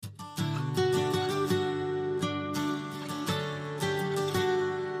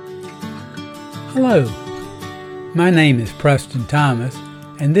Hello, my name is Preston Thomas,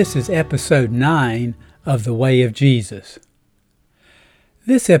 and this is episode 9 of The Way of Jesus.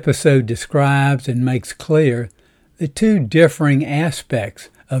 This episode describes and makes clear the two differing aspects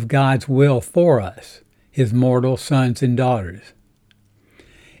of God's will for us, His mortal sons and daughters.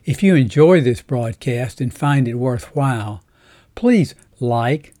 If you enjoy this broadcast and find it worthwhile, please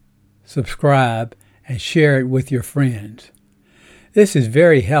like, subscribe, and share it with your friends. This is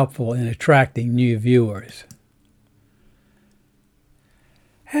very helpful in attracting new viewers.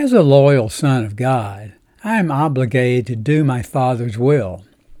 As a loyal son of God, I am obligated to do my Father's will.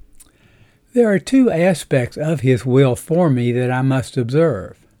 There are two aspects of His will for me that I must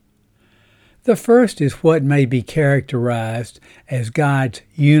observe. The first is what may be characterized as God's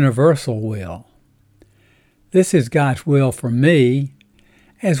universal will. This is God's will for me,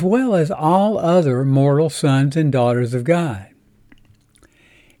 as well as all other mortal sons and daughters of God.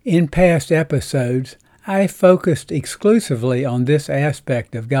 In past episodes, I focused exclusively on this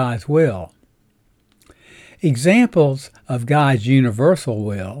aspect of God's will. Examples of God's universal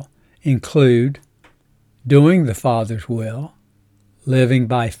will include doing the Father's will, living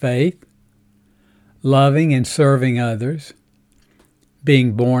by faith, loving and serving others,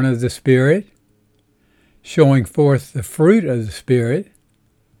 being born of the Spirit, showing forth the fruit of the Spirit,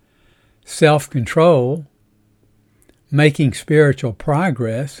 self-control, making spiritual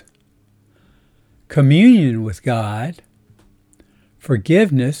progress, communion with God,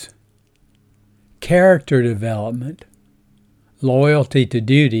 forgiveness, character development, loyalty to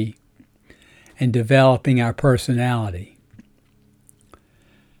duty, and developing our personality.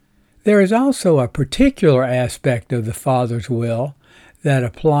 There is also a particular aspect of the Father's will that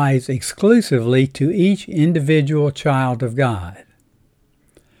applies exclusively to each individual child of God.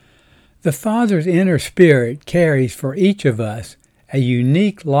 The Father's inner spirit carries for each of us a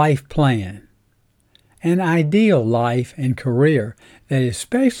unique life plan, an ideal life and career that is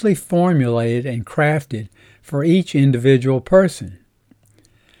specially formulated and crafted for each individual person.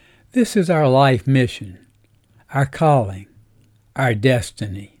 This is our life mission, our calling, our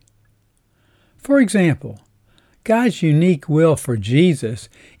destiny. For example, God's unique will for Jesus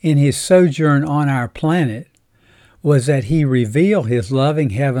in His sojourn on our planet was that He reveal His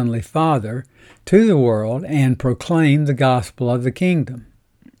loving Heavenly Father to the world and proclaim the gospel of the kingdom.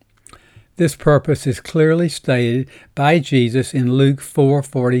 This purpose is clearly stated by Jesus in Luke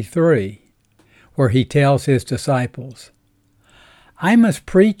 4:43, where He tells His disciples, "I must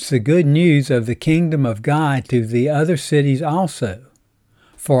preach the good news of the kingdom of God to the other cities also,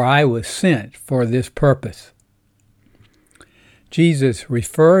 for I was sent for this purpose." Jesus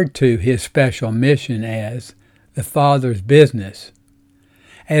referred to His special mission as the Father's business,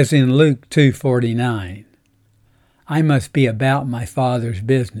 as in Luke 2:49. I must be about my Father's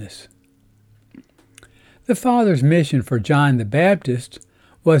business. The Father's mission for John the Baptist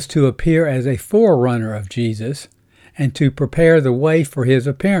was to appear as a forerunner of Jesus and to prepare the way for His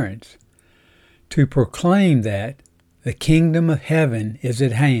appearance, to proclaim that the kingdom of heaven is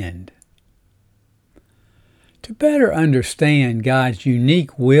at hand. To better understand God's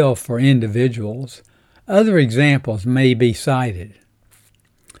unique will for individuals, other examples may be cited.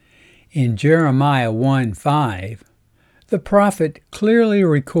 In Jeremiah 1:5, the prophet clearly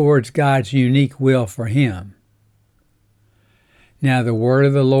records God's unique will for him. Now the word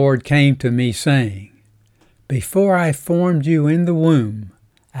of the Lord came to me, saying, Before I formed you in the womb,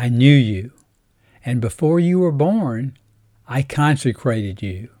 I knew you, and before you were born, I consecrated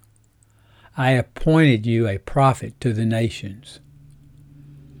you. I appointed you a prophet to the nations.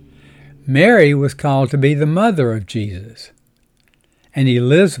 Mary was called to be the mother of Jesus, and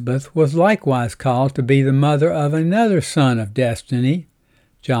Elizabeth was likewise called to be the mother of another son of destiny,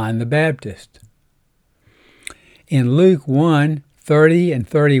 John the Baptist. In Luke 1:30 and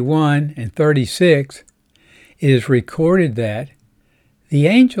 31 and 36, it is recorded that the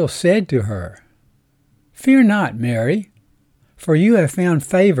angel said to her, Fear not, Mary, for you have found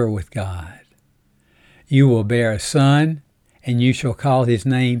favor with God. You will bear a son, and you shall call his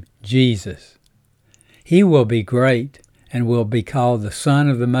name Jesus. He will be great and will be called the Son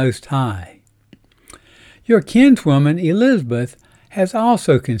of the Most High. Your kinswoman Elizabeth has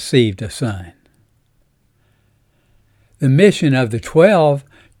also conceived a son. The mission of the 12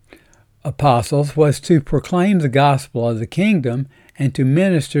 apostles was to proclaim the gospel of the kingdom and to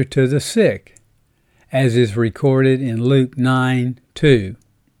minister to the sick, as is recorded in Luke 9:2.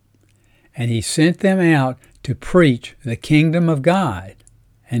 And He sent them out to preach the kingdom of God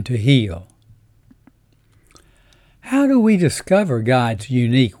and to heal. How do we discover God's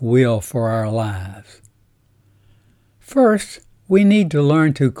unique will for our lives? First, we need to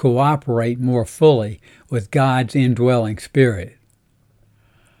learn to cooperate more fully with God's indwelling Spirit.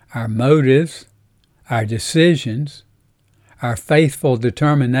 Our motives, our decisions, our faithful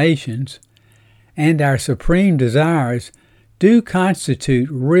determinations, and our supreme desires do constitute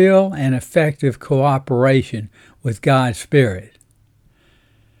real and effective cooperation with God's Spirit.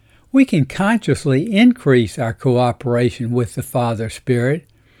 We can consciously increase our cooperation with the Father Spirit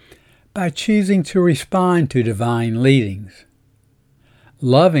by choosing to respond to divine leadings,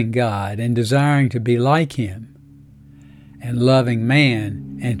 loving God and desiring to be like Him, and loving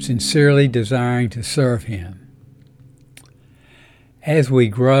man and sincerely desiring to serve Him. As we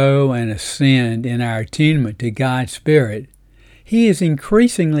grow and ascend in our attunement to God's Spirit, He is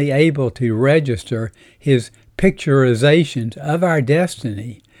increasingly able to register His picturizations of our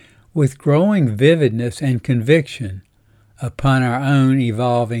destiny with growing vividness and conviction upon our own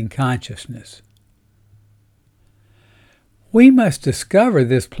evolving consciousness. We must discover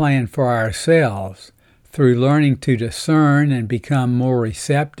this plan for ourselves through learning to discern and become more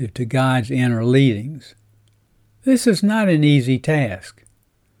receptive to God's inner leadings. This is not an easy task.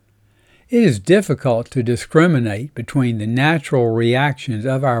 It is difficult to discriminate between the natural reactions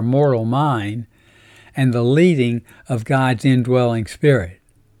of our mortal mind and the leading of God's indwelling Spirit.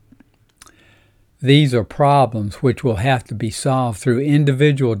 These are problems which will have to be solved through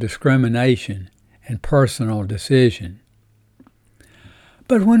individual discrimination and personal decision.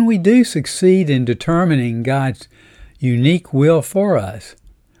 But when we do succeed in determining God's unique will for us,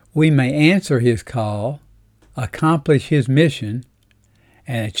 we may answer His call, accomplish His mission,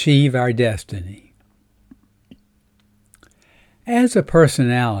 and achieve our destiny. As a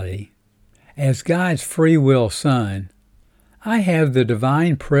personality, as God's free will Son, I have the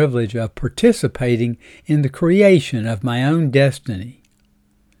divine privilege of participating in the creation of my own destiny.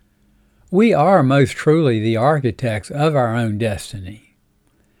 We are most truly the architects of our own destiny.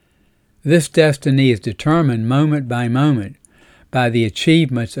 This destiny is determined moment by moment by the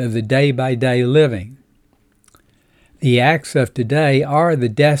achievements of the day-by-day living. The acts of today are the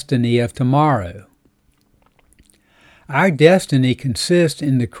destiny of tomorrow. Our destiny consists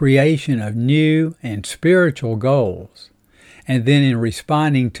in the creation of new and spiritual goals, and then in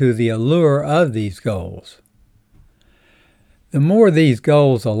responding to the allure of these goals. The more these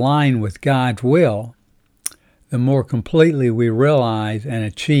goals align with God's will, the more completely we realize and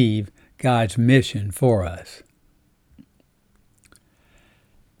achieve God's mission for us.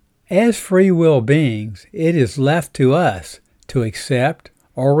 As free will beings, it is left to us to accept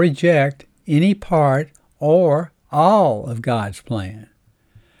or reject any part or all of God's plan.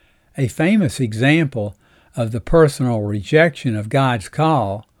 A famous example of the personal rejection of God's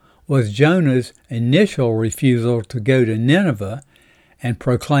call was Jonah's initial refusal to go to Nineveh and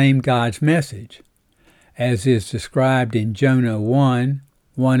proclaim God's message, as is described in Jonah 1:1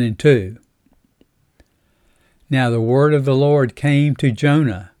 and 2. Now the word of the Lord came to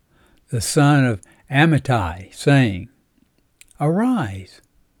Jonah, the son of Amittai, saying, Arise,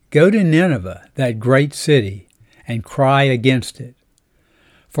 go to Nineveh, that great city, and cry against it,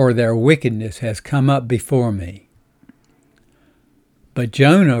 for their wickedness has come up before me. But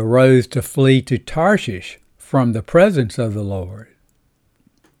Jonah rose to flee to Tarshish from the presence of the Lord.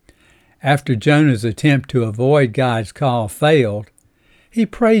 After Jonah's attempt to avoid God's call failed, he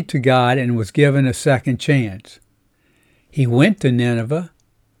prayed to God and was given a second chance. He went to Nineveh,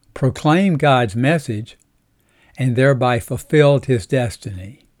 proclaimed God's message, and thereby fulfilled his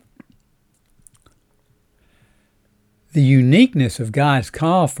destiny. The uniqueness of God's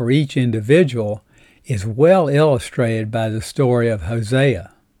call for each individual is well illustrated by the story of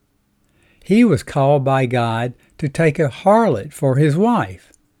Hosea. He was called by God to take a harlot for his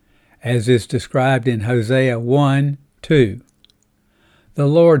wife, as is described in Hosea 1:2. The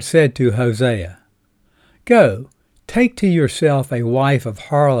Lord said to Hosea, Go, take to yourself a wife of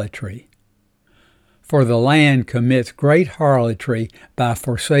harlotry, for the land commits great harlotry by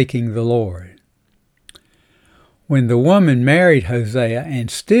forsaking the Lord. When the woman married Hosea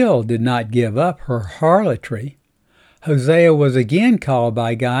and still did not give up her harlotry, Hosea was again called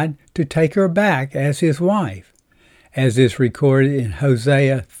by God to take her back as his wife, as is recorded in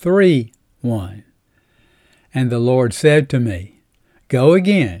Hosea 3:1. And the Lord said to me, Go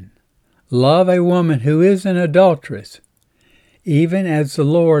again, love a woman who is an adulteress, even as the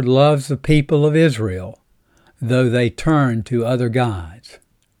Lord loves the people of Israel, though they turn to other gods.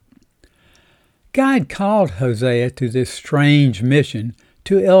 God called Hosea to this strange mission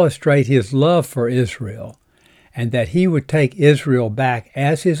to illustrate his love for Israel, and that he would take Israel back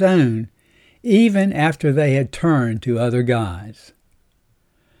as his own, even after they had turned to other gods.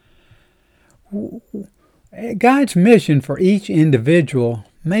 God's mission for each individual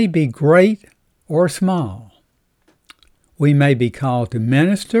may be great or small. We may be called to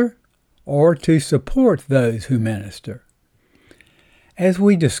minister or to support those who minister. As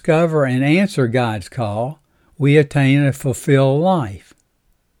we discover and answer God's call, we attain a fulfilled life.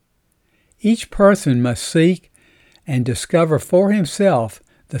 Each person must seek and discover for himself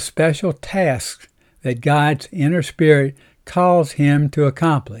the special tasks that God's inner spirit calls him to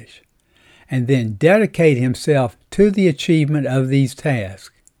accomplish, and then dedicate himself to the achievement of these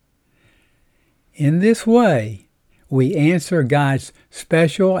tasks. In this way, we answer God's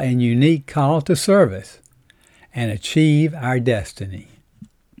special and unique call to service and achieve our destiny.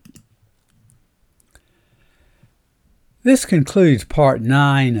 This concludes part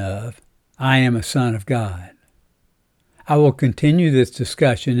 9 of I Am a Son of God. I will continue this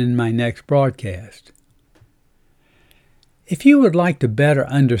discussion in my next broadcast. If you would like to better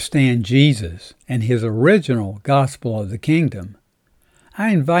understand Jesus and his original gospel of the kingdom,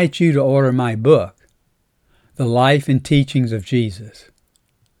 I invite you to order my book, The Life and Teachings of Jesus.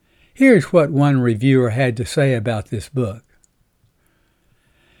 Here's what one reviewer had to say about this book.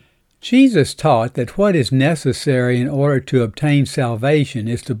 Jesus taught that what is necessary in order to obtain salvation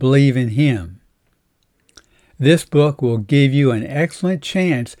is to believe in him. This book will give you an excellent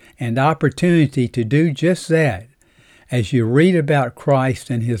chance and opportunity to do just that as you read about Christ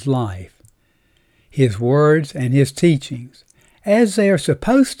and his life, his words and his teachings, as they are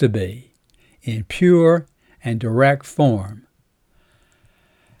supposed to be, in pure and direct form.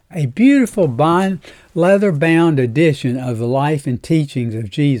 A beautiful leather-bound edition of The Life and Teachings of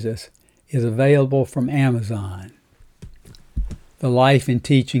Jesus is available from Amazon. The Life and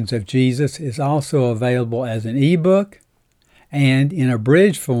Teachings of Jesus is also available as an ebook and in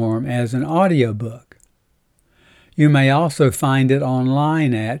abridged form as an audiobook. You may also find it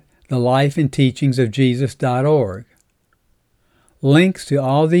online at thelifeandteachingsofjesus.org. Links to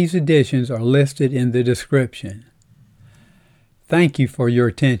all these editions are listed in the description. Thank you for your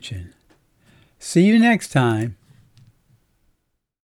attention. See you next time.